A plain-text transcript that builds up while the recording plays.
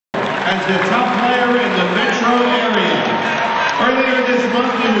as the top player in the metro area. Earlier this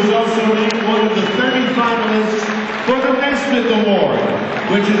month, he was also named one of the 30 finalists for the Nesmith Award,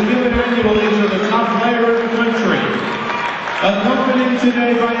 which is given annually to the top player in the country. Accompanied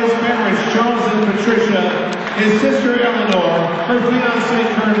today by his parents, Charles and Patricia, his sister Eleanor, her fiancé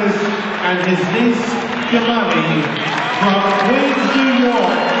Curtis, and his niece Kimani, from Queens, New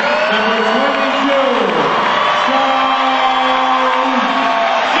York, number 22, Charles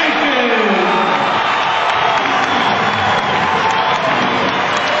Jenkins.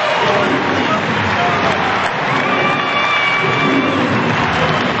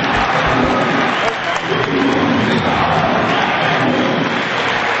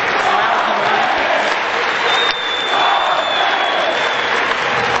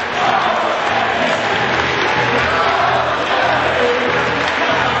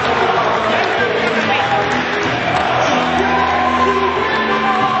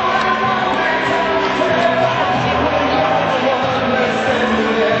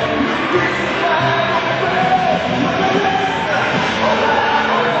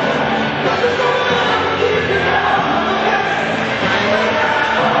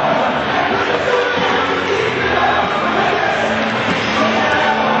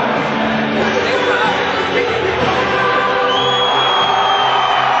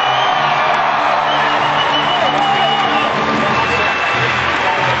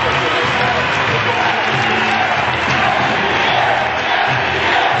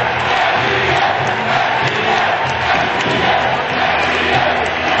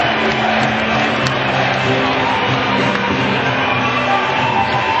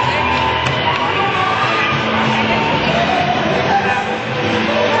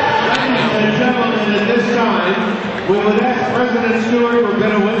 We would ask President Stewart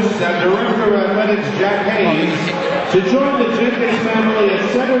Rabinowitz and Director of Athletics Jack Hayes to join the Jenkins family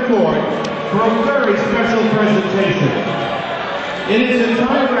at center court for a very special presentation. In its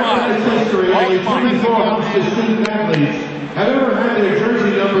entire athletics history, only 24 Hofstra student athletes have ever had their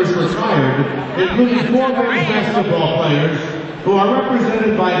jersey numbers retired, including 4 men's basketball players who are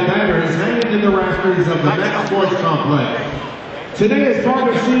represented by banners hanging in the rafters of the Met Sports Complex. Today, as part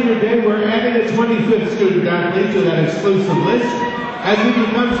of Senior Day, we're adding a 25th student athlete to that exclusive list, as he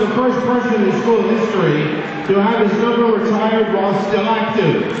becomes the first person in school history to have his number retired while still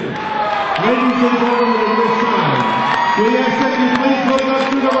active. Ladies and gentlemen, at this time, we ask that you please look up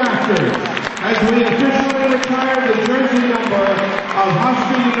to the rafters as we officially retire the jersey number of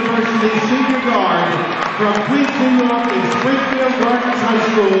Hofstra University senior guard from Queens, New York in Springfield Gardens High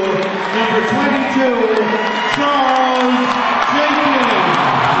School, number 22, Charles Jenkins.